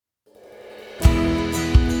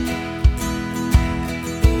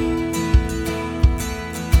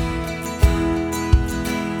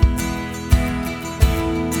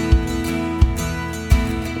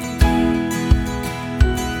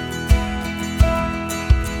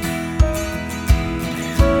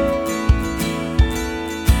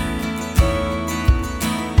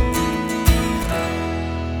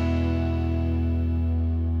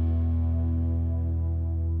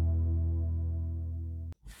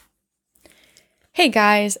Hey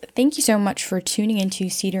guys, thank you so much for tuning into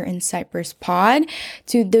Cedar and Cypress Pod.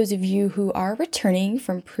 To those of you who are returning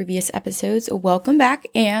from previous episodes, welcome back.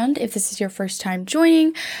 And if this is your first time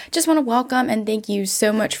joining, just want to welcome and thank you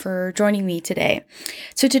so much for joining me today.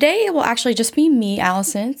 So today it will actually just be me,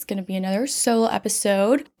 Allison. It's going to be another solo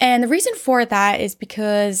episode. And the reason for that is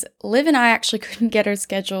because Liv and I actually couldn't get our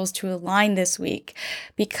schedules to align this week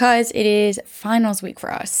because it is finals week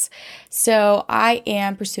for us. So I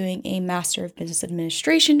am pursuing a Master of Business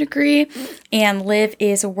Administration degree, and Liv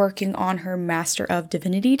is working on her Master of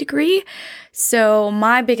Divinity degree. So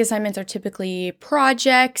my big assignments are typically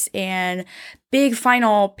projects and big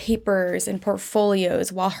final papers and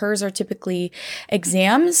portfolios, while hers are typically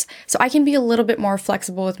exams. So I can be a little bit more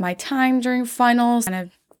flexible with my time during finals, kind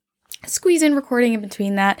of squeeze in recording in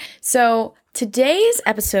between that. So today's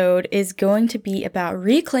episode is going to be about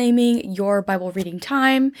reclaiming your Bible reading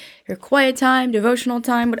time, your quiet time, devotional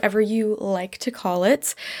time, whatever you like to call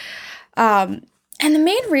it. And the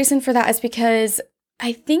main reason for that is because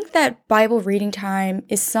I think that Bible reading time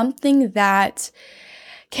is something that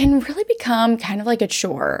can really become kind of like a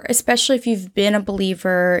chore, especially if you've been a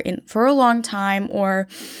believer for a long time, or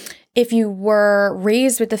if you were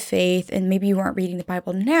raised with the faith and maybe you weren't reading the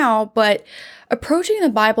Bible now, but approaching the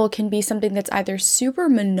Bible can be something that's either super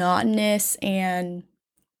monotonous and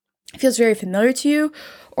feels very familiar to you,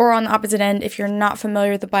 or on the opposite end, if you're not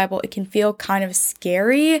familiar with the Bible, it can feel kind of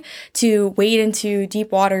scary to wade into deep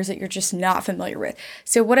waters that you're just not familiar with.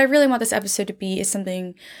 So what I really want this episode to be is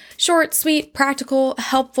something short, sweet, practical,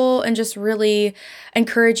 helpful, and just really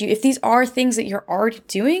encourage you. If these are things that you're already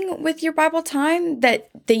doing with your Bible time, that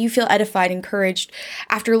you feel edified, encouraged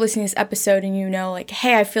after listening to this episode, and you know, like,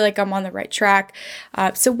 hey, I feel like I'm on the right track.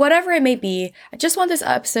 So whatever it may be, I just want this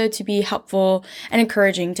episode to be helpful and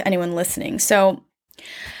encouraging to anyone listening. So,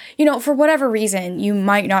 for whatever reason, you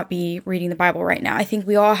might not be reading the Bible right now. I think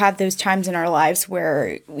we all have those times in our lives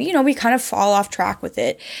where, we kind of fall off track with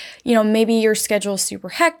it. Maybe your schedule is super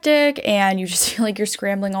hectic and you just feel like you're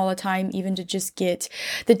scrambling all the time, even to just get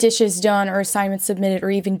the dishes done or assignments submitted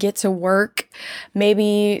or even get to work.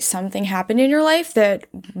 Maybe something happened in your life that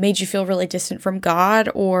made you feel really distant from God,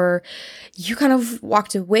 or you kind of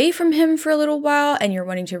walked away from Him for a little while and you're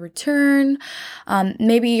wanting to return.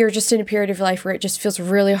 Maybe you're just in a period of life where it just feels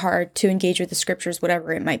really hard to engage with the scriptures,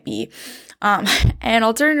 whatever it might be. And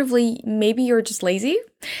alternatively, maybe you're just lazy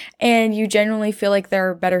and you genuinely feel like there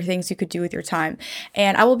are better things you could do with your time.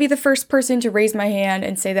 And I will be the first person to raise my hand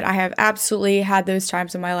and say that I have absolutely had those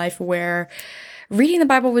times in my life where reading the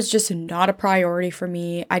Bible was just not a priority for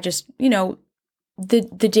me. I just, the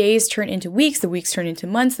days turn into weeks, the weeks turn into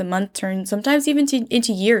months, the month turns sometimes even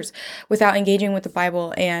into years without engaging with the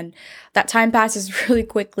Bible. And that time passes really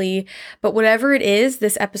quickly. But whatever it is,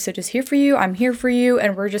 this episode is here for you. I'm here for you.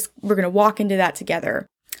 And we're going to walk into that together.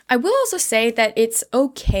 I will also say that it's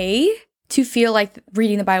okay to feel like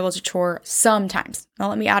reading the Bible is a chore sometimes. Now,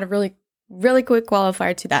 let me add a really quick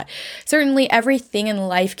qualifier to that. Certainly, everything in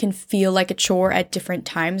life can feel like a chore at different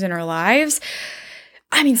times in our lives.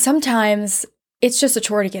 I mean, sometimes it's just a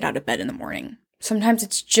chore to get out of bed in the morning. Sometimes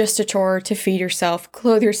it's just a chore to feed yourself,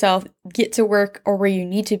 clothe yourself, get to work or where you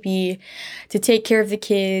need to be, to take care of the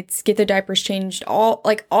kids, get their diapers changed.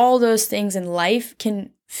 All those things in life can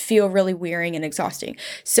feel really wearing and exhausting.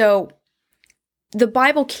 So the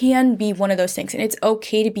Bible can be one of those things, and it's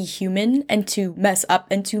okay to be human and to mess up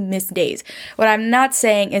and to miss days. What I'm not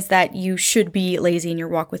saying is that you should be lazy in your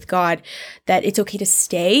walk with God, that it's okay to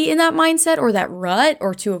stay in that mindset or that rut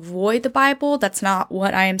or to avoid the Bible. That's not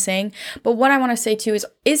what I am saying. But what I want to say too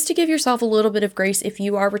is to give yourself a little bit of grace if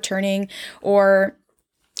you are returning, or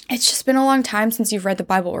it's just been a long time since you've read the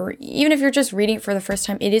Bible, or even if you're just reading it for the first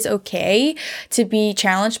time, it is okay to be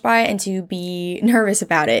challenged by it and to be nervous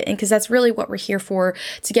about it. And because that's really what we're here for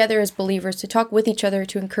together as believers, to talk with each other,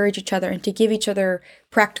 to encourage each other, and to give each other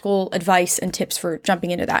practical advice and tips for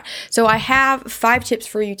jumping into that. So I have 5 tips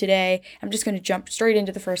for you today. I'm just going to jump straight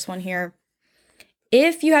into the first one here.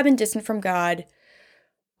 If you have been distant from God,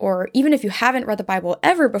 or even if you haven't read the Bible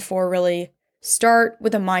ever before, really, start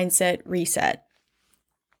with a mindset reset.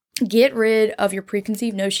 Get rid of your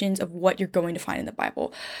preconceived notions of what you're going to find in the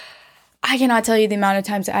Bible. I cannot tell you the amount of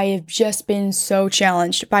times I have just been so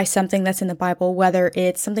challenged by something that's in the Bible, whether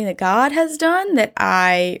it's something that God has done that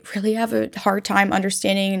I really have a hard time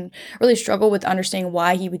understanding and really struggle with understanding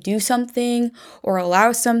why He would do something or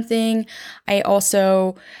allow something. I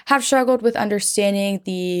also have struggled with understanding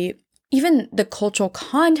even the cultural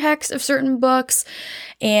context of certain books,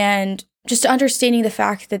 and just understanding the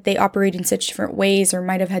fact that they operate in such different ways or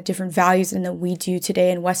might have had different values than we do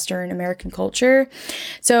today in Western American culture.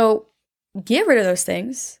 So get rid of those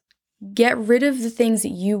things. Get rid of the things that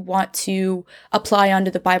you want to apply onto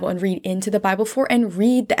the Bible and read into the Bible for, and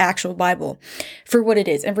read the actual Bible for what it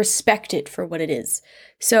is and respect it for what it is.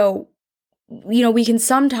 So, we can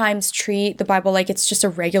sometimes treat the Bible like it's just a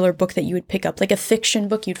regular book that you would pick up, like a fiction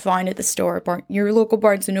book you'd find at the store, your local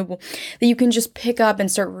Barnes & Noble, that you can just pick up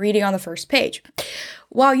and start reading on the first page.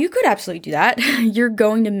 While you could absolutely do that, you're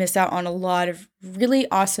going to miss out on a lot of really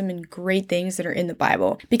awesome and great things that are in the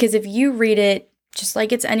Bible. Because if you read it just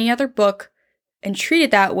like it's any other book and treat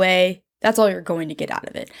it that way, that's all you're going to get out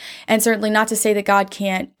of it. And certainly not to say that God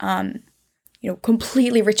can't,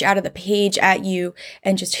 completely reach out of the page at you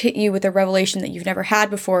and just hit you with a revelation that you've never had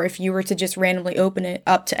before. If you were to just randomly open it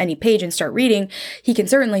up to any page and start reading, he can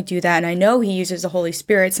certainly do that. And I know he uses the Holy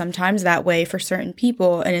Spirit sometimes that way for certain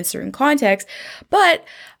people and in certain contexts. But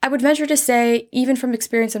I would venture to say, even from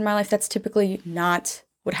experience in my life, that's typically not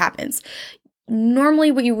what happens.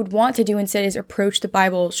 Normally, what you would want to do instead is approach the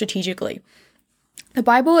Bible strategically. The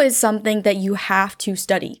Bible is something that you have to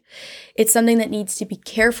study. It's something that needs to be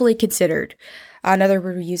carefully considered. Another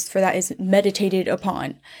word we use for that is meditated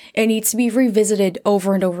upon. It needs to be revisited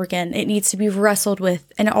over and over again. It needs to be wrestled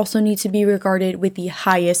with, and it also needs to be regarded with the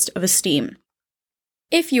highest of esteem.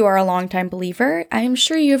 If you are a longtime believer, I am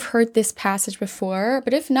sure you have heard this passage before,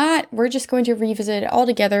 but if not, we're just going to revisit it all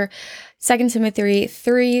together. 2 Timothy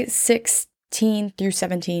 3:16 through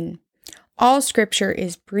 17. All scripture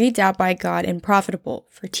is breathed out by God and profitable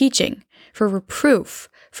for teaching, for reproof,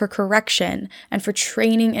 for correction, and for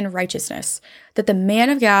training in righteousness, that the man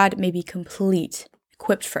of God may be complete,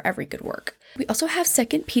 equipped for every good work. We also have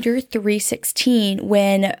 2 Peter 3:16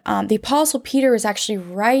 when the Apostle Peter is actually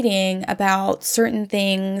writing about certain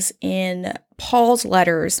things in Paul's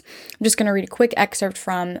letters. I'm just going to read a quick excerpt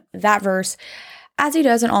from that verse. As he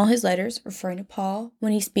does in all his letters, referring to Paul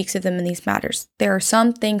when he speaks of them in these matters. There are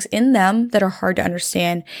some things in them that are hard to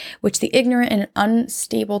understand, which the ignorant and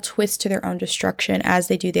unstable twist to their own destruction as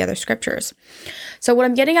they do the other scriptures. So what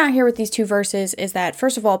I'm getting at here with these two verses is that,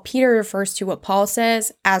 first of all, Peter refers to what Paul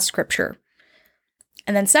says as scripture.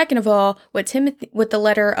 And then second of all, what the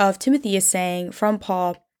letter of Timothy is saying from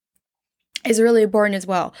Paul is really important as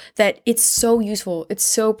well, that it's so useful, it's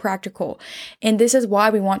so practical. And this is why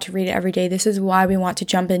we want to read it every day. This is why we want to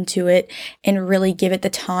jump into it and really give it the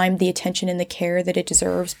time, the attention, and the care that it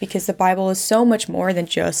deserves, because the Bible is so much more than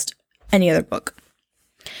just any other book.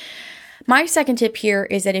 My second tip here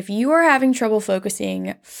is that if you are having trouble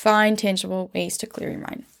focusing, find tangible ways to clear your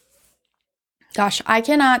mind. Gosh, I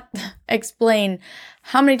cannot explain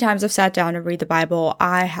how many times I've sat down to read the Bible.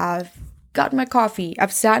 I have got my coffee,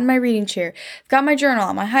 I've sat in my reading chair, got my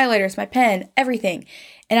journal, my highlighters, my pen, everything,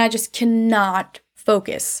 and I just cannot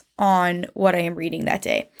focus on what I am reading that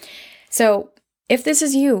day. So if this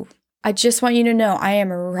is you, I just want you to know I am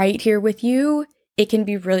right here with you. It can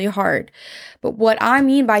be really hard. But what I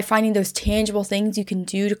mean by finding those tangible things you can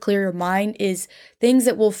do to clear your mind is things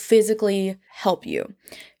that will physically help you.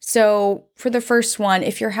 So for the first one,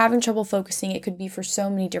 if you're having trouble focusing, it could be for so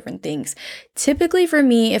many different things. Typically for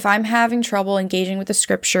me, if I'm having trouble engaging with the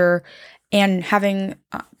scripture and having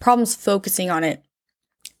problems focusing on it,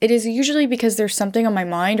 it is usually because there's something on my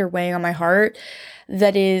mind or weighing on my heart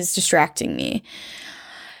that is distracting me.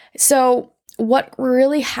 So what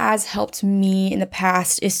really has helped me in the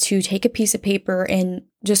past is to take a piece of paper and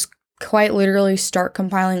just quite literally start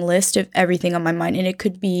compiling a list of everything on my mind. And it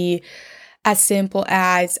could be as simple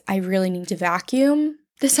as, I really need to vacuum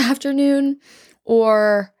this afternoon,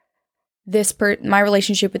 or my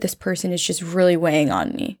relationship with this person is just really weighing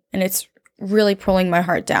on me and it's really pulling my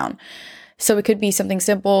heart down. So it could be something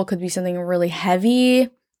simple, it could be something really heavy.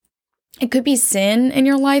 It could be sin in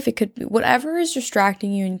your life. It could be whatever is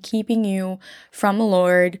distracting you and keeping you from the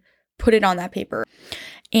Lord. Put it on that paper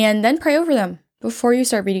and then pray over them. Before you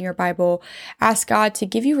start reading your Bible, ask God to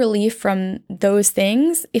give you relief from those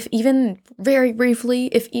things, if even very briefly,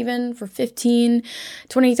 if even for 15,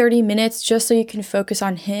 20, 30 minutes, just so you can focus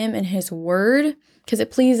on Him and His Word, because it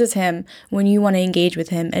pleases Him when you want to engage with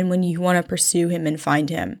Him and when you want to pursue Him and find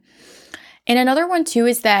Him. And another one too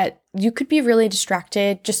is that you could be really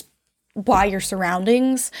distracted just by your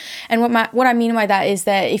surroundings. And what I mean by that is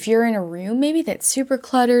that if you're in a room maybe that's super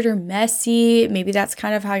cluttered or messy, maybe that's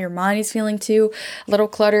kind of how your mind is feeling too, a little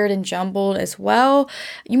cluttered and jumbled as well,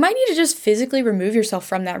 you might need to just physically remove yourself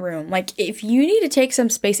from that room. Like if you need to take some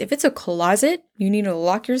space, if it's a closet, you need to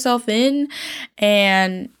lock yourself in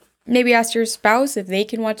and maybe ask your spouse if they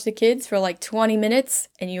can watch the kids for like 20 minutes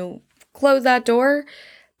and you close that door,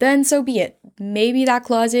 then so be it. Maybe that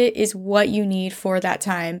closet is what you need for that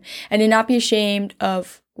time, and to not be ashamed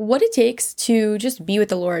of what it takes to just be with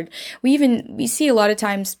the Lord. We see a lot of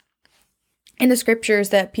times in the scriptures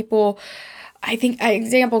that people, I think an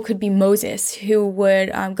example could be Moses, who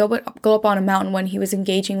would go up on a mountain when he was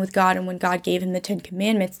engaging with God and when God gave him the 10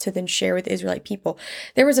 Commandments to then share with the Israelite people.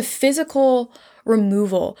 There was a physical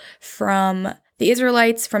removal from the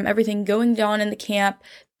Israelites, from everything going on in the camp.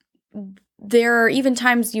 There are even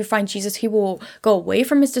times you find Jesus, he will go away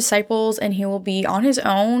from his disciples and he will be on his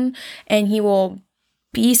own, and he will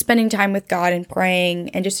be spending time with God and praying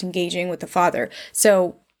and just engaging with the Father.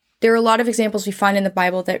 So there are a lot of examples we find in the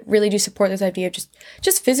Bible that really do support this idea of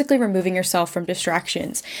just physically removing yourself from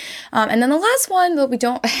distractions. And then the last one that we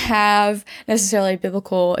don't have necessarily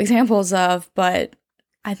biblical examples of, but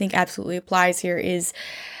I think absolutely applies here, is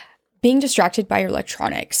being distracted by your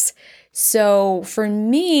electronics. So for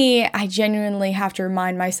me, I genuinely have to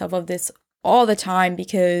remind myself of this all the time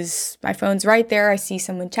because my phone's right there. I see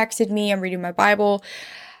someone texted me, I'm reading my Bible,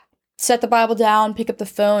 set the Bible down, pick up the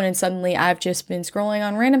phone, and suddenly I've just been scrolling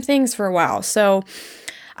on random things for a while. So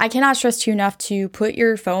I cannot stress you enough to put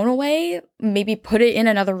your phone away, maybe put it in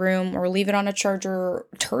another room or leave it on a charger,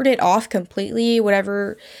 turn it off completely,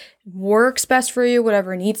 whatever works best for you,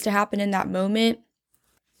 whatever needs to happen in that moment.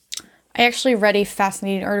 I actually read a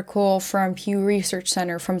fascinating article from Pew Research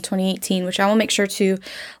Center from 2018, which I will make sure to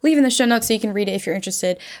leave in the show notes so you can read it if you're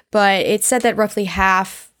interested. But it said that roughly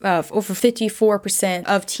half of, over 54%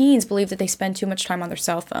 of teens believe that they spend too much time on their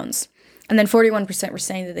cell phones. And then 41% were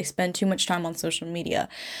saying that they spend too much time on social media.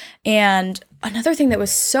 And another thing that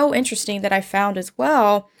was so interesting that I found as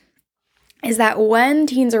well is that when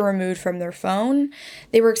teens are removed from their phone,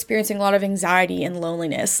 they were experiencing a lot of anxiety and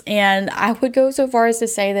loneliness. And I would go so far as to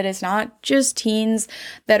say that it's not just teens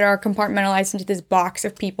that are compartmentalized into this box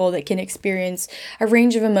of people that can experience a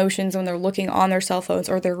range of emotions when they're looking on their cell phones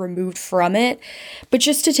or they're removed from it, but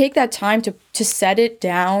just to take that time to set it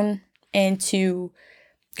down and to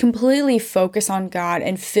completely focus on God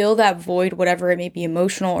and fill that void, whatever it may be,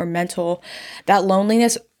 emotional or mental, that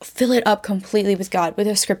loneliness, fill it up completely with God, with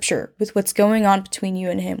a scripture, with what's going on between you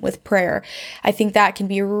and him, with prayer. I think that can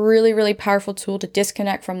be a really, really powerful tool to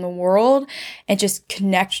disconnect from the world and just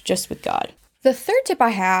connect just with God. The third tip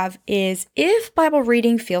I have is if Bible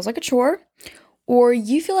reading feels like a chore or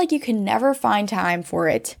you feel like you can never find time for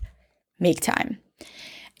it, make time.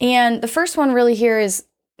 And the first one really here is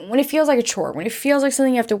when it feels like a chore, when it feels like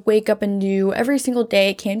something you have to wake up and do every single day,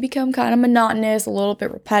 it can become kind of monotonous, a little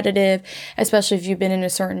bit repetitive, especially if you've been in a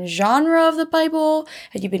certain genre of the Bible,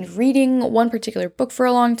 and you've been reading one particular book for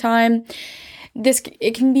a long time.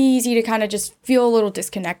 It can be easy to kind of just feel a little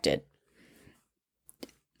disconnected.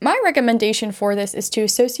 My recommendation for this is to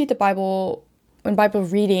associate the Bible and Bible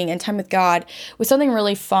reading and time with God with something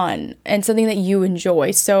really fun and something that you enjoy.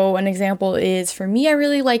 So an example is, for me, I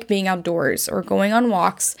really like being outdoors or going on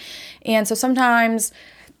walks. And so sometimes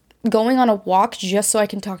going on a walk just so I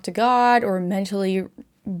can talk to God or mentally,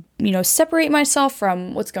 separate myself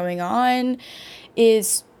from what's going on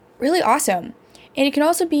is really awesome. And it can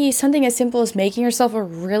also be something as simple as making yourself a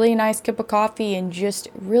really nice cup of coffee and just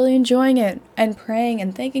really enjoying it and praying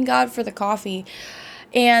and thanking God for the coffee.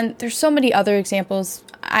 And there's so many other examples.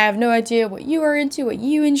 I have no idea what you are into, what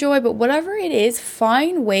you enjoy, but whatever it is,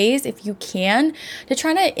 find ways, if you can, to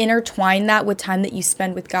try to intertwine that with time that you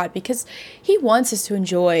spend with God, because he wants us to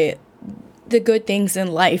enjoy the good things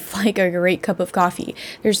in life, like a great cup of coffee.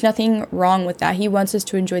 There's nothing wrong with that. He wants us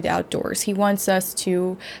to enjoy the outdoors. He wants us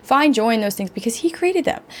to find joy in those things because he created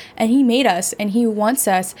them and he made us, and he wants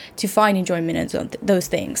us to find enjoyment in those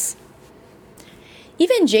things.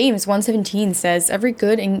 Even James 1:17 says, "Every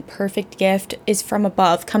good and perfect gift is from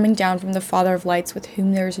above, coming down from the Father of lights, with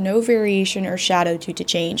whom there is no variation or shadow due to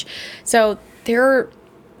change." So there are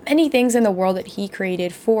many things in the world that he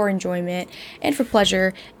created for enjoyment and for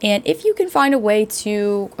pleasure. And if you can find a way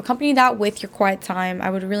to accompany that with your quiet time, I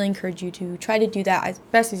would really encourage you to try to do that as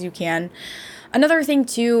best as you can. Another thing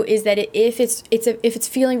too is that if it's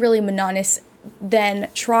feeling really monotonous, then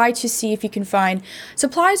try to see if you can find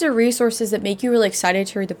supplies or resources that make you really excited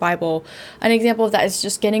to read the Bible. An example of that is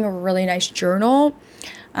just getting a really nice journal.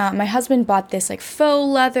 My husband bought this like faux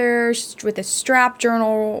leather with a strap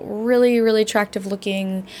journal, really, really attractive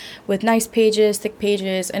looking, with nice pages, thick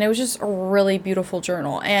pages, and it was just a really beautiful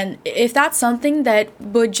journal. And if that's something that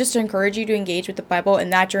would just encourage you to engage with the Bible,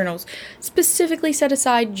 and that journal's specifically set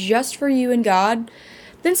aside just for you and God,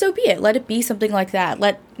 then so be it. Let it be something like that.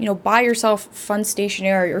 Buy yourself fun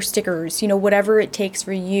stationery or stickers, whatever it takes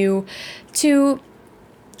for you to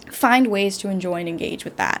find ways to enjoy and engage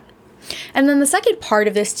with that. And then the second part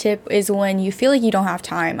of this tip is when you feel like you don't have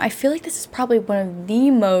time. I feel like this is probably one of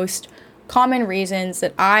the most common reasons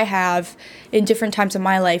that I have in different times of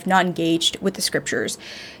my life not engaged with the scriptures.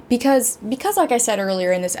 Because like I said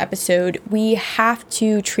earlier in this episode, we have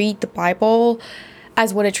to treat the Bible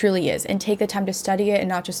as what it truly is and take the time to study it and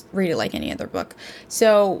not just read it like any other book.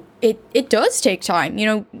 So it does take time.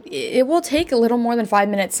 It will take a little more than 5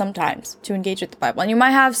 minutes sometimes to engage with the Bible. And you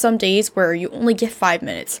might have some days where you only get 5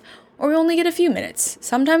 minutes or you only get a few minutes,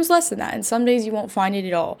 sometimes less than that. And some days you won't find it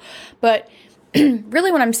at all. But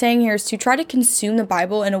really what I'm saying here is to try to consume the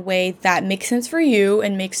Bible in a way that makes sense for you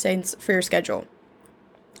and makes sense for your schedule.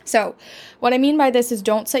 So what I mean by this is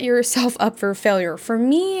don't set yourself up for failure. For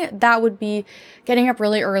me, that would be getting up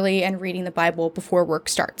really early and reading the Bible before work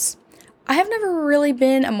starts. I have never really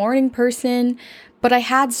been a morning person, but I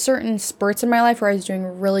had certain spurts in my life where I was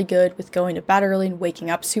doing really good with going to bed early and waking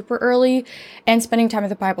up super early and spending time with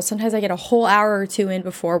the Bible. Sometimes I get a whole hour or two in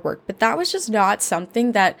before work, but that was just not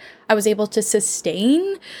something that I was able to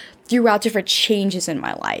sustain throughout different changes in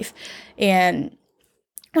my life. And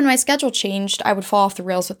when my schedule changed, I would fall off the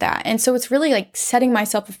rails with that. And so it's really like setting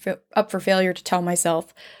myself up for failure to tell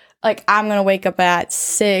myself, like, I'm going to wake up at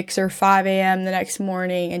 6 or 5 a.m. the next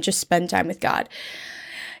morning and just spend time with God.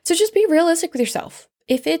 So just be realistic with yourself.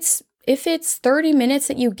 If it's 30 minutes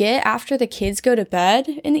that you get after the kids go to bed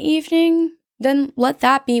in the evening, then let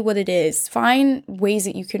that be what it is. Find ways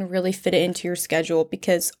that you can really fit it into your schedule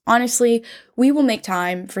because honestly, we will make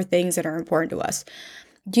time for things that are important to us.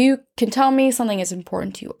 You can tell me something is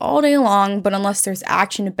important to you all day long, but unless there's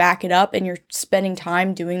action to back it up and you're spending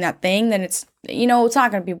time doing that thing, then it's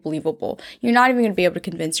not going to be believable. You're not even going to be able to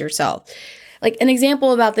convince yourself. Like an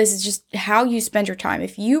example about this is just how you spend your time.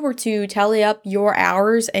 If you were to tally up your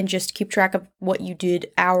hours and just keep track of what you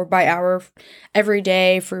did hour by hour every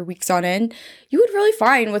day for weeks on end, you would really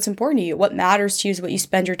find what's important to you. What matters to you is what you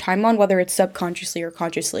spend your time on, whether it's subconsciously or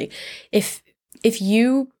consciously. If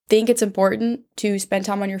you think it's important to spend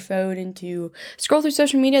time on your phone and to scroll through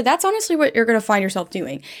social media, that's honestly what you're going to find yourself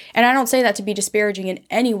doing. And I don't say that to be disparaging in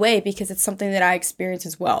any way because it's something that I experience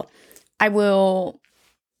as well. I will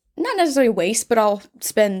not necessarily waste, but I'll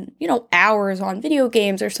spend, hours on video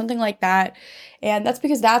games or something like that. And that's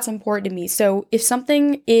because that's important to me. So if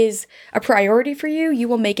something is a priority for you, you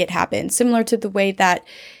will make it happen. Similar to the way that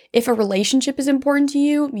if a relationship is important to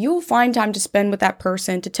you, you will find time to spend with that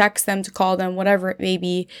person, to text them, to call them, whatever it may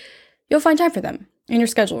be. You'll find time for them in your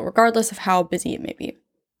schedule, regardless of how busy it may be.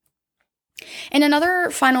 And another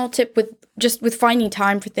final tip with finding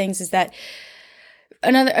time for things is that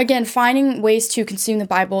finding ways to consume the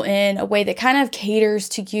Bible in a way that kind of caters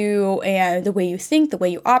to you and the way you think, the way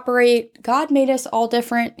you operate. God made us all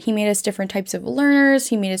different. He made us different types of learners.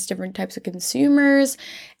 He made us different types of consumers,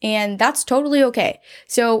 and that's totally okay.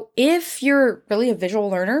 So if you're really a visual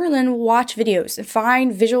learner, then watch videos and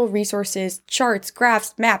find visual resources, charts,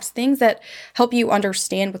 graphs, maps, things that help you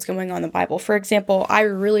understand what's going on in the Bible. For example, I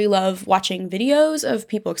really love watching videos of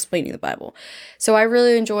people explaining the Bible. So I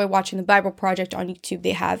really enjoy watching the Bible Project on YouTube.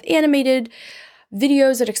 They have animated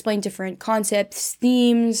videos that explain different concepts,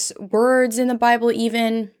 themes, words in the Bible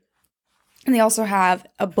even. And they also have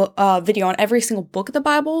a video on every single book of the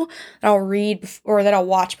Bible that I'll read or that I'll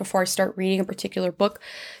watch before I start reading a particular book.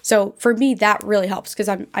 So for me, that really helps because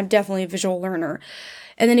I'm definitely a visual learner.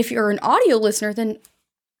 And then if you're an audio listener, then,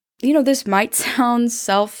 this might sound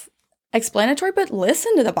self-explanatory, but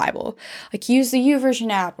listen to the Bible. Like use the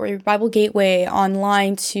YouVersion app or your Bible Gateway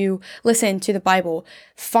online to listen to the Bible.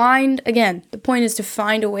 The point is to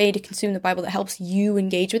find a way to consume the Bible that helps you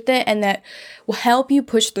engage with it and that will help you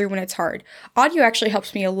push through when it's hard. Audio actually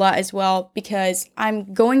helps me a lot as well because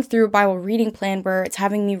I'm going through a Bible reading plan where it's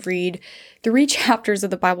having me read 3 chapters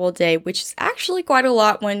of the Bible a day, which is actually quite a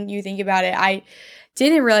lot when you think about it. I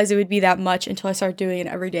didn't realize it would be that much until I started doing it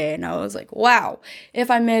every day. And I was like, wow, if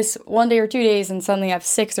I miss 1 day or 2 days and suddenly I have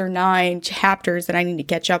 6 or 9 chapters that I need to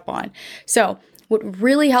catch up on. So what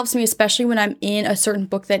really helps me, especially when I'm in a certain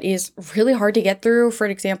book that is really hard to get through, for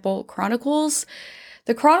example, Chronicles.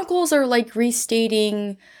 The Chronicles are like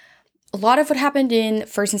restating a lot of what happened in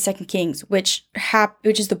 1st and 2nd Kings, which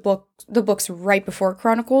is the books right before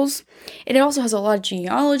Chronicles. And it also has a lot of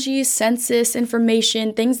genealogy, census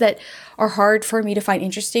information, things that are hard for me to find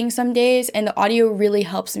interesting some days, and the audio really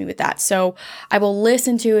helps me with that. So I will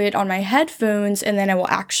listen to it on my headphones, and then I will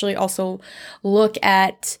actually also look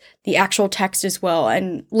at the actual text as well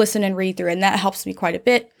and listen and read through, and that helps me quite a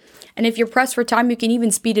bit. And if you're pressed for time, you can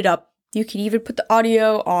even speed it up. You can even put the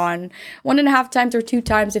audio on 1.5 times or 2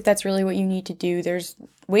 times if that's really what you need to do. There's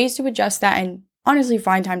ways to adjust that and honestly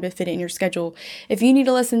find time to fit it in your schedule. If you need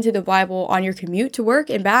to listen to the Bible on your commute to work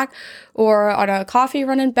and back or on a coffee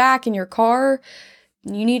run and back in your car,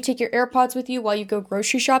 you need to take your AirPods with you while you go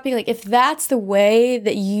grocery shopping. Like, if that's the way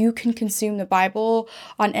that you can consume the Bible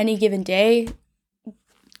on any given day,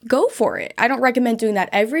 go for it. I don't recommend doing that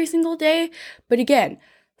every single day, but again,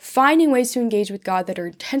 finding ways to engage with God that are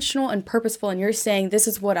intentional and purposeful, and you're saying, this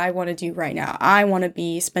is what I want to do right now. I want to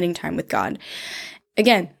be spending time with God.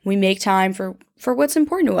 Again, we make time for what's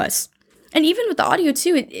important to us. And even with the audio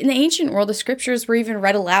too, in the ancient world, the scriptures were even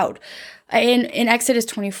read aloud. In Exodus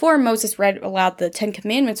 24, Moses read aloud the 10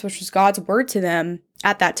 Commandments, which was God's word to them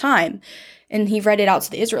at that time. And he read it out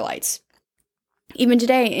to the Israelites. Even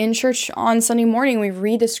today, in church on Sunday morning, we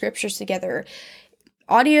read the scriptures together.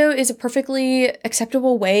 Audio is a perfectly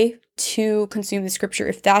acceptable way to consume the scripture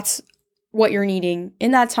if that's what you're needing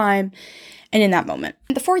in that time and in that moment.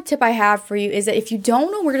 The fourth tip I have for you is that if you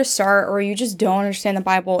don't know where to start, or you just don't understand the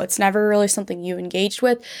Bible, it's never really something you engaged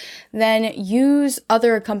with, then use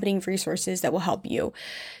other accompanying resources that will help you.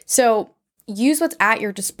 So use what's at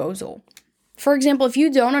your disposal. For example, if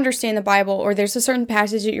you don't understand the Bible, or there's a certain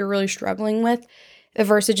passage that you're really struggling with, the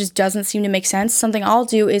verse that just doesn't seem to make sense, something I'll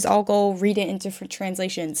do is I'll go read it in different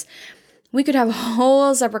translations. We could have a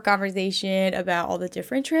whole separate conversation about all the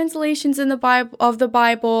different translations in the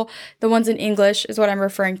Bible. The ones in English is what I'm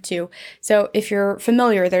referring to. So if you're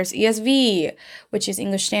familiar, there's ESV, which is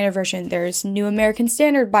English Standard Version. There's New American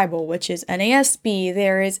Standard Bible, which is NASB.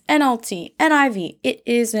 There is NLT, NIV. It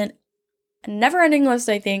is a never-ending list,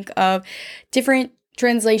 I think, of different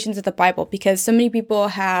translations of the Bible, because so many people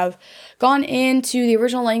have gone into the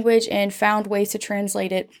original language and found ways to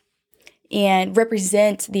translate it and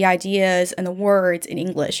represent the ideas and the words in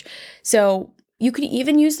English. So you can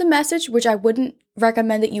even use the Message, which I wouldn't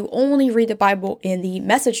recommend that you only read the Bible in the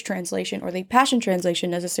Message translation or the Passion translation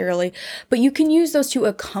necessarily, but you can use those to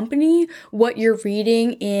accompany what you're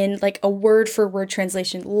reading in like a word-for-word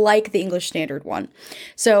translation, like the English Standard one.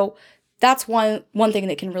 So that's one thing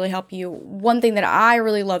that can really help you. One thing that I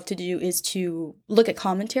really love to do is to look at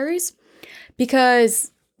commentaries,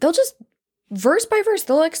 because they'll just verse by verse,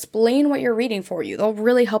 they'll explain what you're reading for you. They'll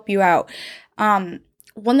really help you out.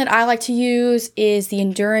 One that I like to use is the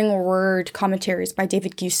Enduring Word commentaries by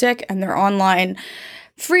David Gusick, and they're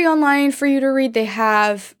free online for you to read. They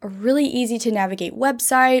have a really easy to navigate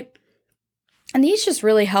website, and these just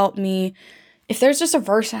really help me. If there's just a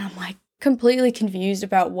verse and I'm like completely confused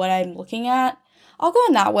about what I'm looking at, I'll go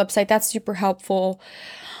on that website. That's super helpful.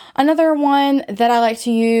 Another one that I like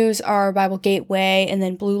to use are Bible Gateway and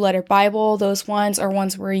then Blue Letter Bible. Those ones are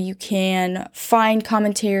ones where you can find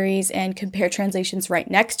commentaries and compare translations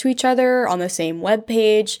right next to each other on the same web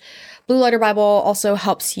page. Blue Letter Bible also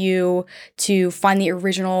helps you to find the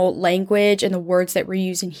original language and the words that were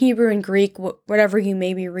used in Hebrew and Greek, whatever you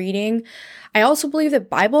may be reading. I also believe that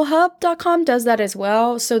BibleHub.com does that as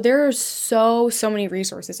well. So there are so many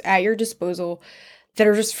resources at your disposal that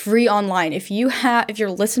are just free online. If you're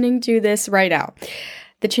listening to this right now,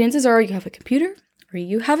 the chances are you have a computer or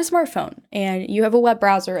you have a smartphone and you have a web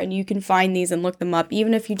browser, and you can find these and look them up,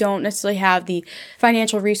 even if you don't necessarily have the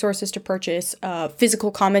financial resources to purchase a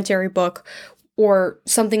physical commentary book or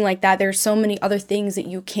something like that. There's so many other things that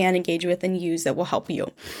you can engage with and use that will help you.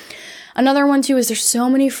 Another one too is there's so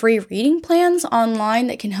many free reading plans online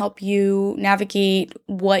that can help you navigate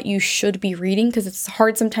what you should be reading, because it's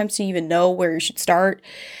hard sometimes to even know where you should start.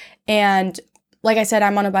 And like I said,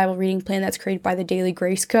 I'm on a Bible reading plan that's created by the Daily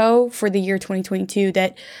Grace Co. for the year 2022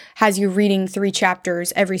 that has you reading 3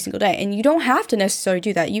 chapters every single day. And you don't have to necessarily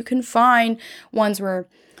do that. You can find ones where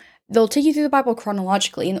they'll take you through the Bible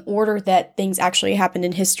chronologically in the order that things actually happened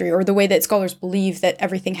in history, or the way that scholars believe that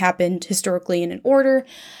everything happened historically in an order.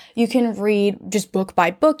 You can read just book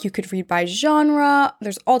by book. You could read by genre.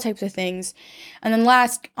 There's all types of things. And then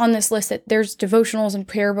last on this list, that there's devotionals and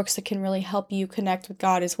prayer books that can really help you connect with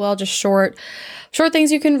God as well. Just short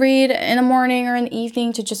things you can read in the morning or in the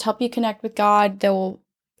evening to just help you connect with God. A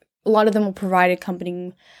lot of them will provide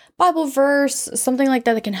accompanying Bible verse, something like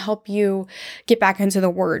that can help you get back into the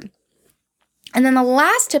Word. And then the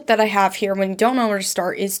last tip that I have here when you don't know where to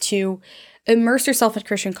start is to immerse yourself in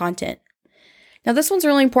Christian content. Now, this one's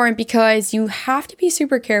really important because you have to be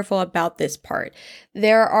super careful about this part.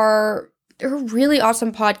 There are really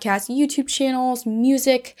awesome podcasts, YouTube channels,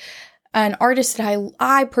 music, and artists that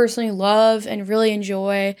I personally love and really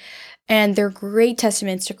enjoy, and they're great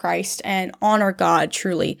testaments to Christ and honor God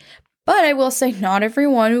truly. But I will say not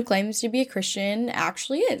everyone who claims to be a Christian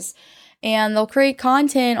actually is. And they'll create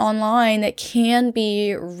content online that can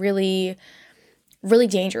be really really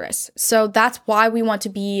dangerous. So that's why we want to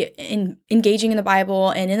be engaging in the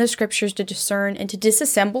Bible and in the scriptures to discern and to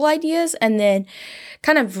disassemble ideas and then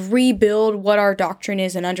kind of rebuild what our doctrine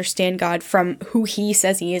is and understand God from who he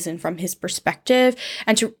says he is and from his perspective,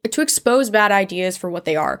 and to expose bad ideas for what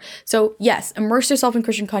they are. So yes, immerse yourself in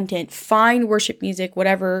Christian content, find worship music,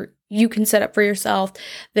 whatever you can set up for yourself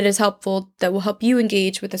that is helpful, that will help you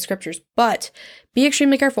engage with the scriptures. But be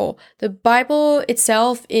extremely careful. The Bible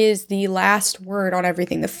itself is the last word on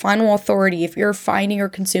everything, the final authority. If you're finding or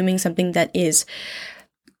consuming something that is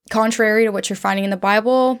contrary to what you're finding in the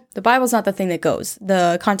Bible's not the thing that goes.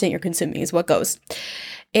 The content you're consuming is what goes.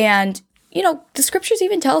 And, the scriptures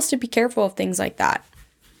even tell us to be careful of things like that.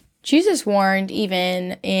 Jesus warned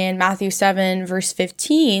even in Matthew 7, verse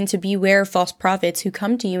 15, to beware of false prophets who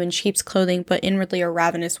come to you in sheep's clothing, but inwardly are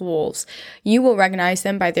ravenous wolves. You will recognize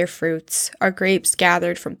them by their fruits. Are grapes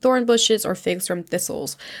gathered from thorn bushes or figs from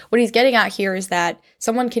thistles? What he's getting at here is that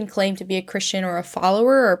someone can claim to be a Christian or a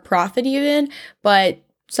follower or a prophet even, but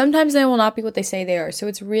sometimes they will not be what they say they are. So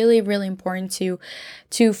it's really, really important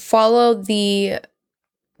to follow the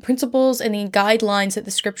principles and the guidelines that the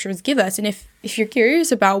scriptures give us. And if you're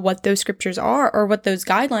curious about what those scriptures are or what those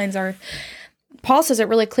guidelines are, Paul says it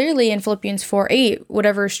really clearly in Philippians 4:8,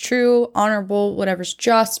 whatever is true, honorable, whatever is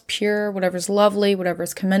just, pure, whatever is lovely, whatever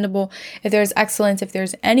is commendable, if there's excellence, if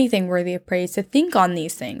there's anything worthy of praise, to think on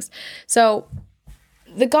these things. So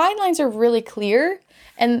the guidelines are really clear,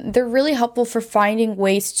 and they're really helpful for finding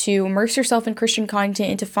ways to immerse yourself in Christian content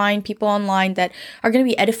and to find people online that are going to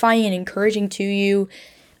be edifying and encouraging to you,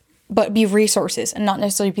 but be resources and not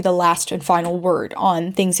necessarily be the last and final word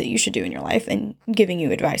on things that you should do in your life and giving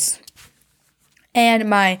you advice. And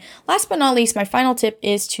my last but not least, my final tip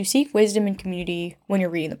is to seek wisdom and community when you're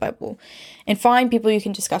reading the Bible and find people you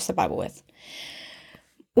can discuss the Bible with.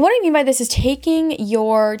 What I mean by this is taking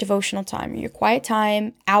your devotional time, your quiet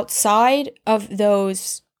time outside of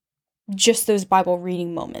those Bible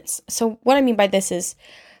reading moments. So what I mean by this is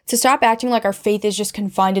to stop acting like our faith is just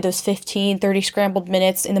confined to those 15, 30 scrambled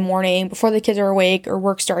minutes in the morning before the kids are awake or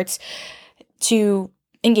work starts to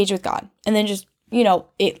engage with God. And then just,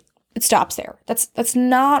 it stops there. That's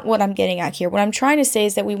not what I'm getting at here. What I'm trying to say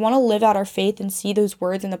is that we want to live out our faith and see those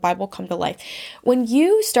words in the Bible come to life. When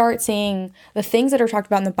you start seeing the things that are talked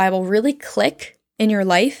about in the Bible really click in your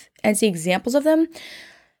life and see examples of them,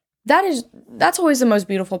 that's always the most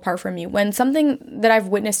beautiful part for me. When something that I've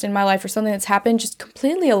witnessed in my life or something that's happened just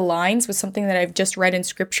completely aligns with something that I've just read in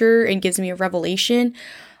scripture and gives me a revelation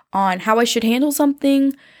on how I should handle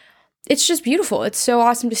something, it's just beautiful. It's so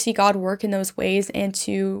awesome to see God work in those ways and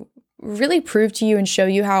to really prove to you and show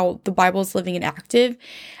you how the Bible is living and active,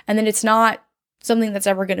 and then it's not something that's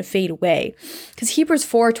ever going to fade away. Because Hebrews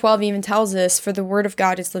 4:12 even tells us, for the word of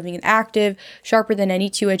God is living and active, sharper than any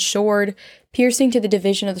two-edged sword, piercing to the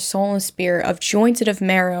division of the soul and spirit, of joints and of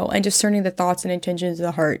marrow, and discerning the thoughts and intentions of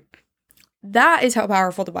the heart. That is how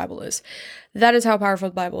powerful the Bible is. That is how powerful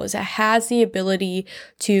the Bible is. It has the ability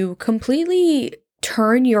to completely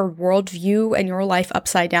turn your worldview and your life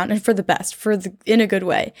upside down, and for the best, in a good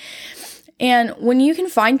way. And when you can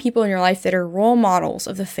find people in your life that are role models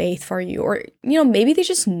of the faith for you, or, maybe they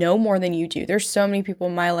just know more than you do. There's so many people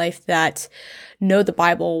in my life that know the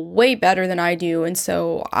Bible way better than I do. And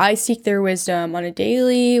so I seek their wisdom on a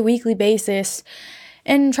daily, weekly basis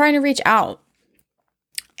and trying to reach out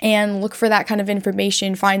and look for that kind of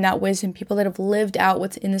information, find that wisdom, people that have lived out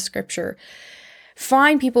what's in the scripture.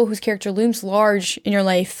 Find people whose character looms large in your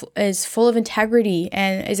life, is full of integrity,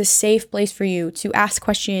 and is a safe place for you to ask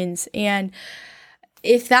questions. And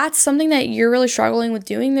if that's something that you're really struggling with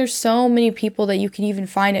doing, there's so many people that you can even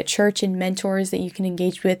find at church and mentors that you can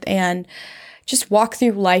engage with and just walk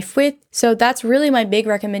through life with. So that's really my big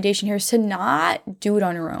recommendation here, is to not do it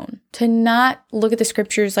on your own, to not look at the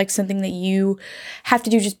scriptures like something that you have to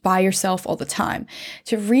do just by yourself all the time,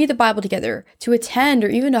 to read the Bible together, to attend or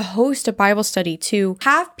even to host a Bible study, to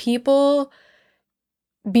have people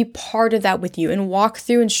be part of that with you and walk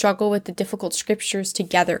through and struggle with the difficult scriptures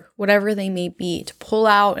together, whatever they may be, to pull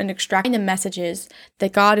out and extract the messages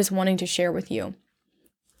that God is wanting to share with you.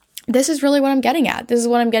 This is really what I'm getting at. This is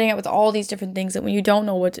what I'm getting at with all these different things, that when you don't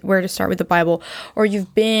know where to start with the Bible, or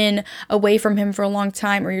you've been away from him for a long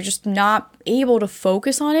time, or you're just not able to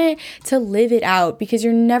focus on it, to live it out, because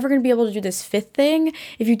you're never going to be able to do this fifth thing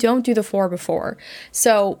if you don't do the four before.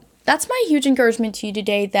 So that's my huge encouragement to you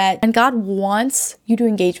today, and God wants you to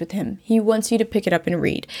engage with him. He wants you to pick it up and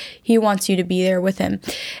read. He wants you to be there with him.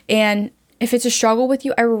 And if it's a struggle with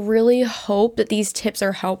you, I really hope that these tips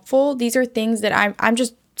are helpful. These are things that I'm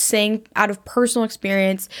just saying out of personal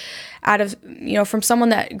experience, out of, from someone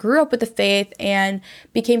that grew up with the faith and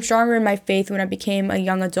became stronger in my faith when I became a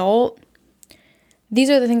young adult. These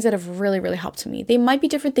are the things that have really, really helped me. They might be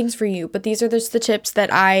different things for you, but these are just the tips that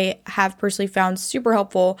I have personally found super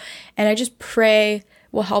helpful, and I just pray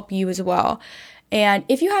will help you as well. And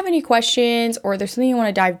if you have any questions or there's something you want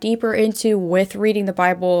to dive deeper into with reading the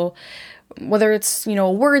Bible, whether it's, a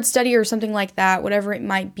word study or something like that, whatever it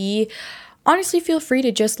might be, honestly, feel free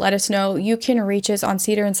to just let us know. You can reach us on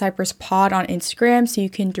Cedar and Cypress Pod on Instagram, so you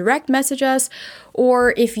can direct message us,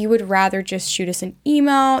 or if you would rather just shoot us an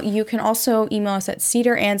email, you can also email us at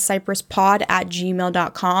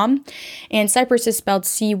cedarandcypresspod@gmail.com, and Cypress is spelled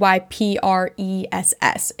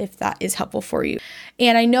Cypress, if that is helpful for you.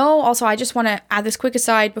 And I know also, I just want to add this quick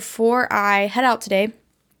aside before I head out today,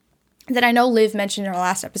 that I know Liv mentioned in our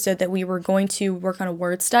last episode that we were going to work on a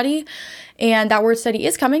word study, and that word study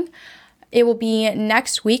is coming. It will be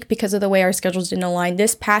next week because of the way our schedules didn't align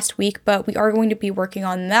this past week, but we are going to be working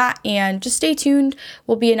on that, and just stay tuned.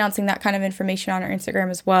 We'll be announcing that kind of information on our Instagram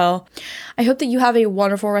as well. I hope that you have a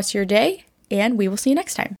wonderful rest of your day, and we will see you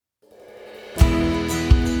next time.